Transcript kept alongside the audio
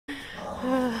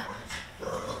I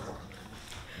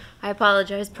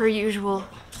apologize, per usual.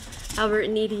 Albert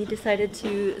and Edie decided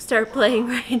to start playing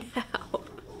right now.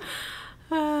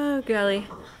 Oh, golly.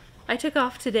 I took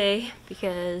off today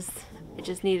because I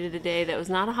just needed a day that was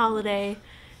not a holiday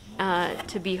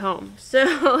to be home.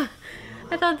 So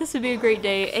I thought this would be a great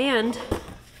day, and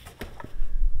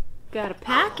got a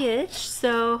package,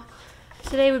 so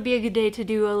today would be a good day to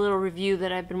do a little review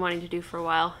that I've been wanting to do for a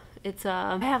while. It's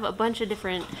I have a bunch of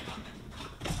different,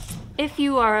 if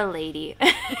you are a lady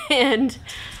and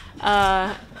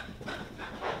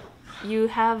you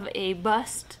have a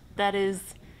bust that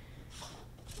is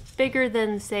bigger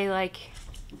than, say, like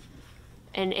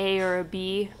an A or a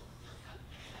B,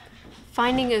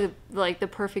 finding the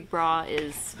perfect bra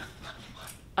is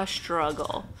a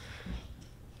struggle.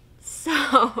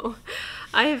 So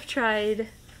I have tried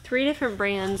 3 different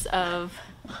brands of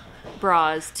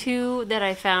bras, 2 that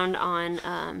I found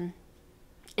on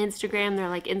Instagram. They're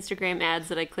like Instagram ads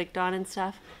that I clicked on and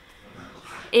stuff.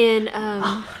 And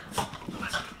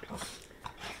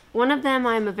one of them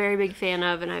I'm a very big fan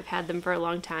of, and I've had them for a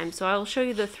long time. So I will show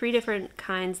you the 3 different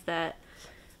kinds that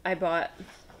I bought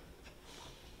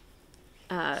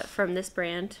from this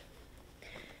brand.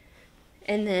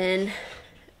 And then,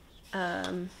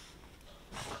 oh,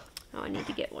 I need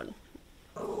to get one.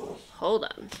 Hold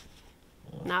on.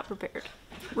 Not prepared.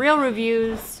 Real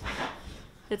reviews.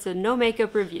 It's a no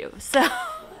makeup review. So,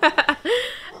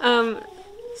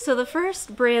 so the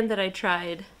first brand that I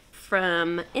tried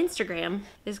from Instagram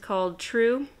is called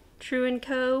True &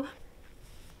 Co.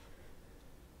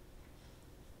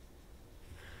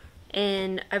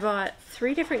 And I bought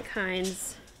 3 different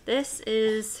kinds. This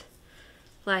is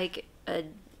like a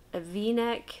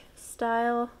V-neck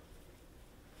style.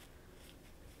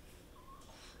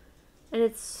 And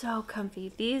it's so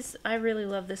comfy. These, I really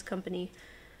love this company.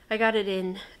 I got it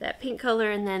in that pink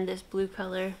color and then this blue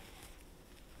color.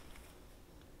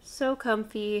 So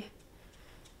comfy.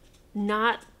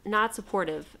 Not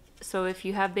supportive. So if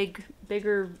you have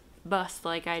bigger bust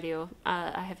like I do,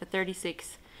 I have a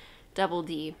 36 double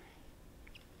D.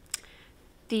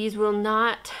 These will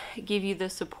not give you the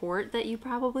support that you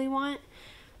probably want,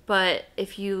 but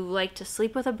if you like to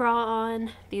sleep with a bra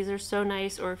on, these are so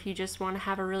nice. Or if you just want to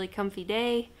have a really comfy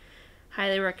day,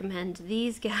 highly recommend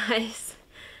these guys.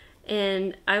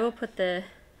 And I will put the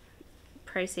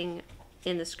pricing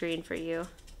in the screen for you,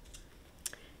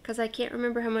 because I can't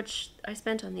remember how much I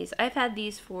spent on these. I've had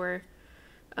these for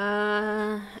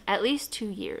at least 2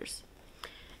 years,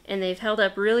 and they've held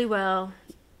up really well.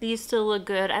 These still look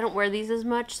good. I don't wear these as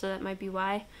much, so that might be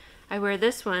why. I wear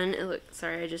this one.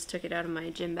 Sorry, I just took it out of my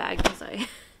gym bag because I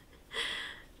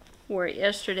wore it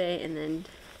yesterday and then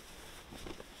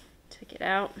took it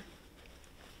out.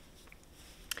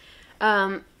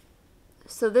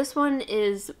 So this one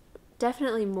is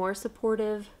definitely more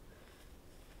supportive.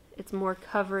 It's more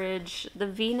coverage. The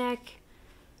V-neck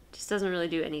just doesn't really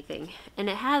do anything. And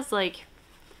it has like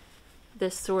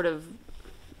this sort of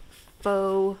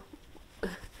faux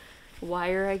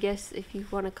wire, I guess, if you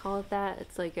want to call it that.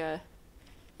 It's like a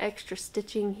extra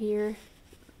stitching here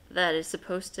that is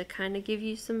supposed to kind of give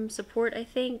you some support, I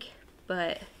think,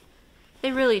 but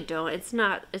they really don't. It's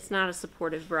not a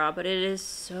supportive bra, but it is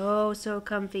so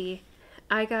comfy.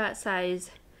 I got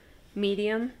size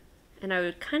medium, and I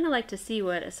would kind of like to see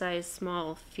what a size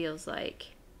small feels like.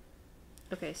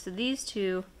 Okay, so these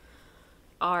 2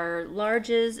 are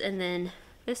larges, and then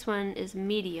this one is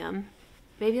medium.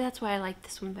 Maybe that's why I like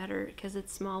this one better, because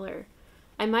it's smaller.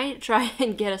 I might try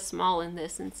and get a small in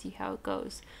this and see how it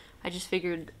goes. I just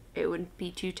figured it wouldn't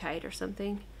be too tight or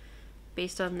something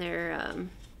based on their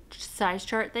size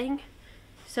chart thing.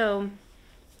 So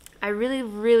I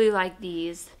really like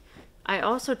these. I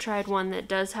also tried one that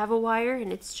does have a wire,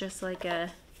 and it's just like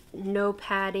a no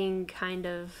padding kind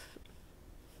of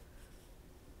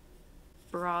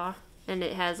bra, and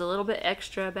it has a little bit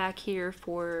extra back here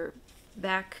for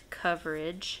back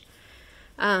coverage.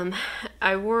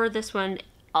 I wore this one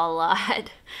a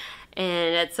lot,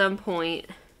 and at some point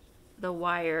the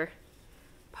wire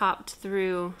popped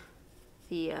through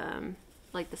the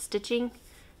like the stitching,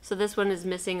 so this one is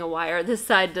missing a wire. This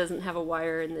side doesn't have a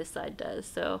wire and this side does,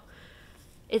 so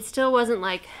it still wasn't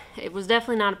like, it was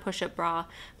definitely not a push-up bra,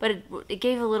 but it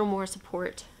gave a little more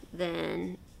support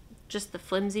than just the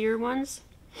flimsier ones,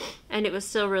 and it was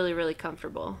still really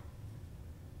comfortable.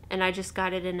 And I just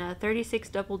got it in a 36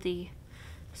 double D,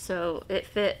 so it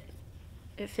fit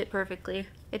perfectly.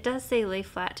 It does say lay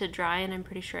flat to dry, and I'm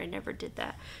pretty sure I never did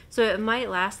that. So it might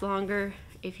last longer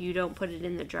if you don't put it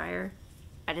in the dryer.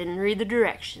 I didn't read the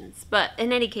directions, but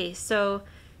in any case, so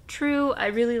True, I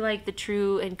really like the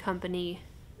True & Company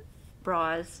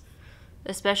bras.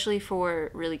 especially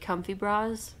for really comfy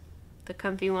bras. The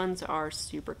comfy ones are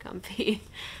super comfy.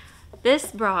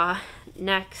 This bra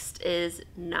next is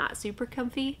not super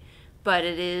comfy, but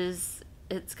it's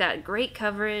got great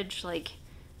coverage. Like,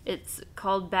 it's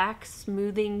called back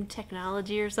smoothing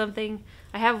technology or something.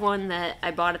 I have one that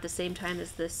I bought at the same time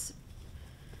as this.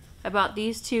 I bought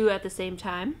these two at the same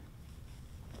time.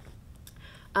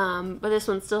 But this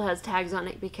one still has tags on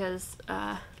it because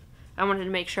I wanted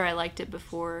to make sure I liked it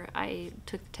before I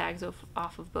took the tags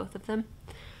off of both of them.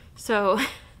 So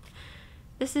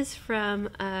this is from,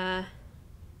 I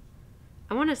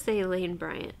want to say Lane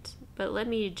Bryant, but let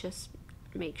me just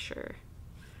make sure.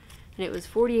 And it was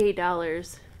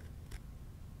 $48.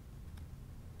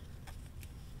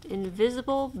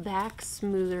 Invisible Back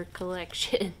Smoother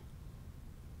Collection.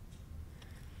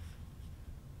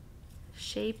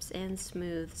 Shapes and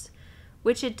smooths,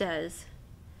 which it does.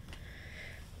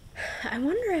 I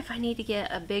wonder if I need to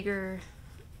get a bigger,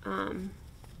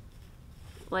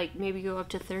 like maybe go up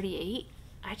to 38.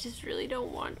 I just really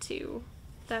don't want to.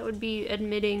 That would be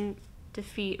admitting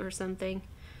defeat or something.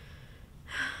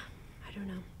 I don't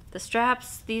know. The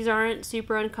straps, these aren't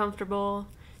super uncomfortable.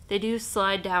 They do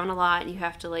slide down a lot and you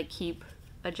have to like keep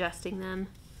adjusting them.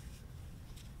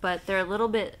 But they're a little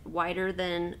bit wider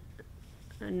than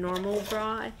a normal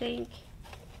bra, I think.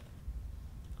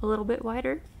 A little bit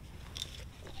wider.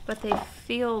 But they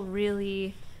feel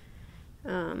really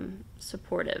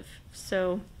supportive.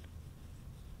 So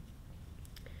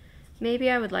maybe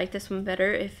I would like this one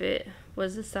better if it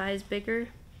was a size bigger.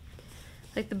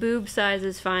 Like the boob size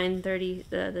is fine. 30.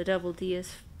 The double D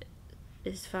is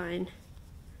fine.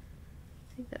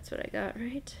 I think that's what I got,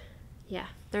 right? Yeah,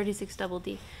 36 double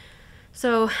D.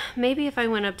 So maybe if I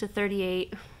went up to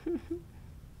 38,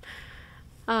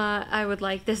 I would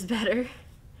like this better.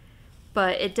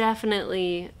 But it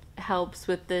definitely helps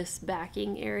with this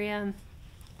backing area.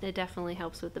 It definitely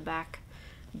helps with the back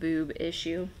boob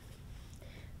issue.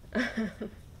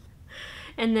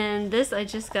 And then this I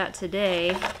just got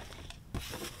today.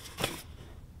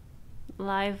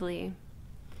 Lively,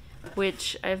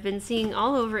 which I've been seeing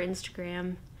all over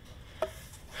Instagram,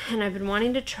 and I've been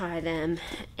wanting to try them,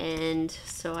 and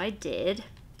so I did.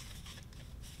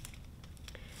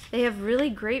 They have really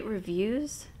great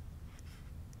reviews,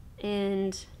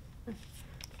 and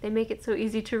they make it so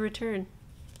easy to return.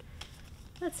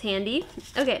 That's handy.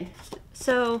 Okay,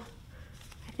 so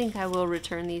I think I will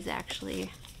return these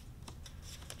actually.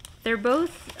 They're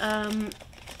both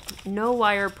no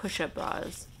wire push-up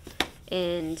bras,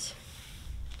 and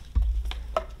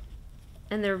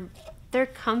they're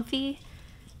comfy.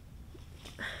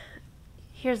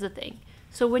 Here's the thing.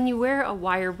 So when you wear a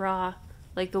wire bra,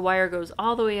 like the wire goes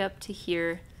all the way up to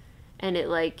here, and it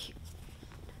like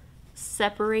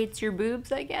separates your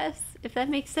boobs, I guess, if that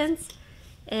makes sense.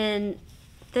 And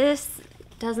this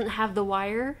doesn't have the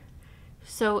wire,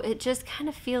 so it just kind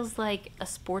of feels like a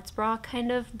sports bra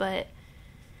kind of, but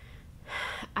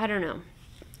I don't know.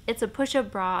 It's a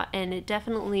push-up bra, and it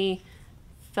definitely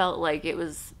felt like it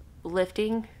was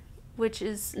lifting, which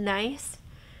is nice,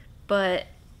 but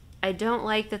I don't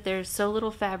like that there's so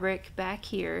little fabric back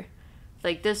here.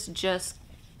 Like, this just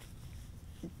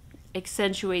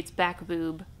accentuates back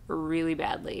boob really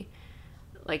badly.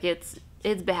 Like, it's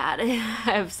bad. I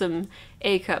have some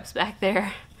A cups back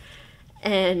there,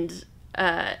 and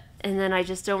then I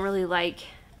just don't really like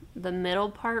the middle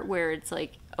part where it's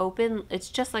like open. It's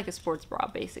just like a sports bra,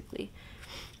 basically.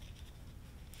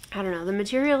 I don't know. The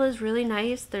material is really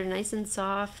nice. They're nice and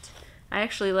soft. I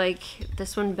actually like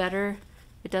this one better.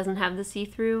 It doesn't have the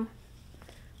see-through.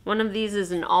 One of these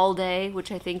is an all day,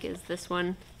 which I think is this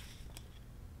one.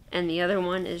 And the other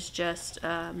one is just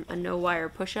a no wire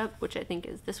push-up, which I think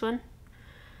is this one.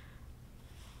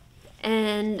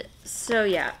 And so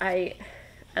yeah, I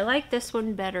like this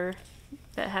one better.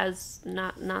 That has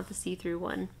not the see-through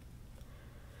one.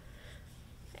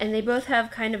 And they both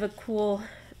have kind of a cool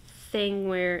thing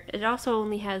where it also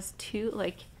only has two,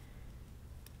 like,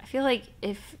 I feel like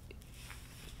if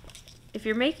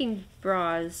you're making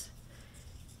bras,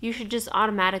 you should just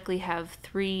automatically have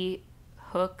 3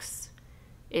 hooks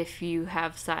if you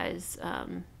have size, I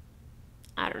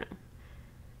don't know,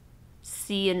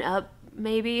 C and up,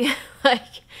 maybe.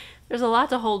 Like, there's a lot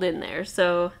to hold in there.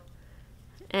 So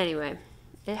anyway,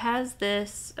 it has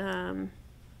this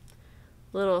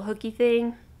little hooky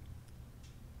thing.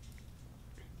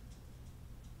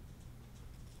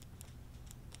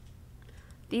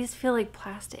 These feel like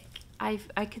plastic. I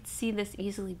could see this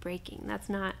easily breaking. That's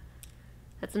not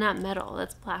metal,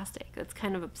 that's plastic. That's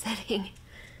kind of upsetting.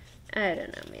 I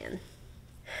don't know, man.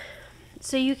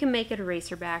 So you can make it a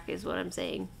racer back is what I'm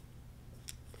saying.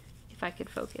 If I could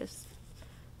focus.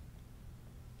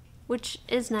 which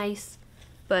is nice,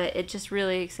 but it just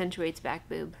really accentuates back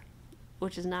boob,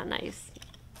 which is not nice.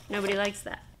 Nobody likes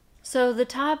that. So the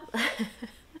top,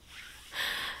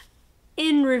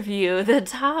 in review, the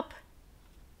top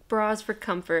bras for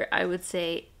comfort, I would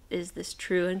say, is this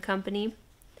True & Company.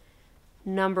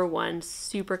 Number 1,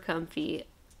 super comfy.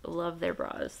 Love their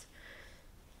bras.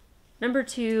 Number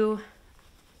 2,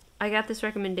 I got this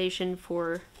recommendation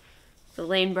for the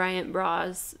Lane Bryant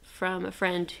bras from a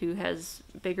friend who has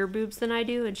bigger boobs than I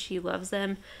do, and she loves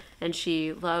them, and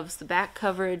she loves the back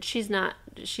coverage. She's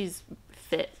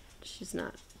fit. She's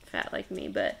not fat like me,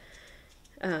 but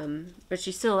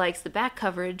she still likes the back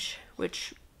coverage,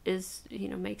 which is,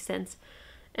 makes sense.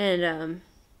 And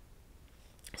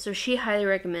so she highly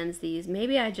recommends these.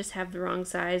 Maybe I just have the wrong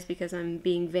size because I'm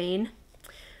being vain,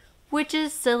 which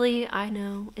is silly. I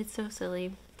know, it's so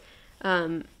silly.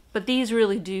 But these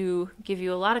really do give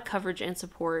you a lot of coverage and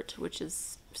support, which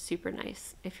is super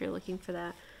nice if you're looking for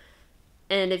that.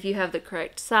 And if you have the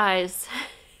correct size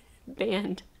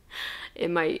band, it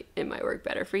might work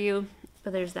better for you.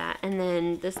 But there's that. And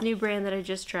then this new brand that I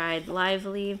just tried,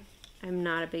 Lively, I'm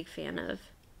not a big fan of.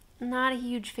 Not a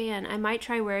huge fan. I might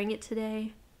try wearing it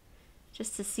today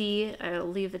just to see. I'll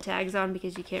leave the tags on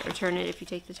because you can't return it if you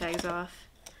take the tags off.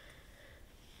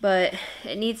 But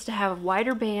it needs to have a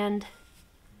wider band,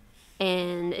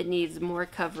 and it needs more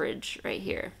coverage right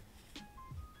here.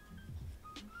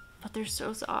 But they're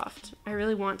so soft. I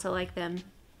really want to like them.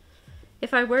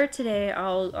 If I wear it today,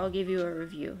 I'll give you a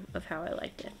review of how I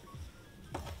liked it.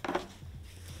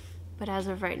 But as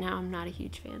of right now, I'm not a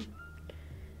huge fan.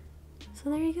 So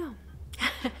there you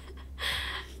go.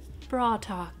 Bra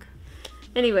talk.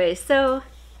 Anyway, so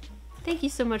thank you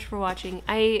so much for watching.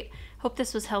 I hope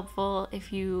this was helpful.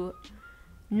 If you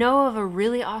know of a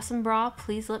really awesome bra,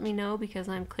 please let me know, because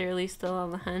I'm clearly still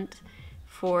on the hunt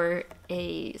for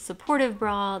a supportive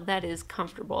bra that is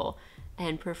comfortable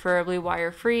and preferably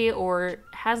wire-free, or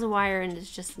has a wire and is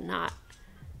just not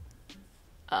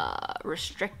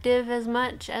restrictive as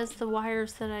much as the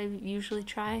wires that I usually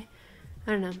try.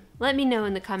 I don't know. Let me know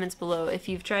in the comments below if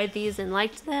you've tried these and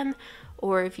liked them,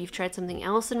 or if you've tried something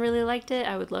else and really liked it.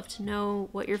 I would love to know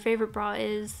what your favorite bra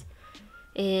is.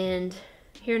 And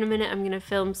here in a minute, I'm going to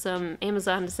film some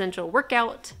Amazon Essential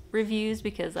workout reviews,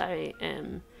 because I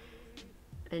am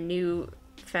a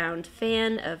newfound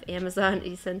fan of Amazon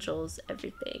Essentials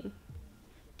everything.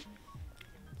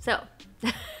 So,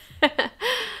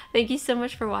 thank you so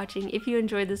much for watching. If you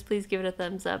enjoyed this, please give it a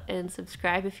thumbs up and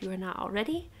subscribe if you are not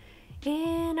already.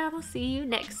 And I will see you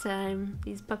next time.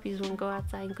 These puppies won't go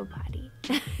outside and go potty.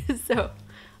 So,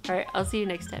 alright, I'll see you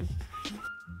next time.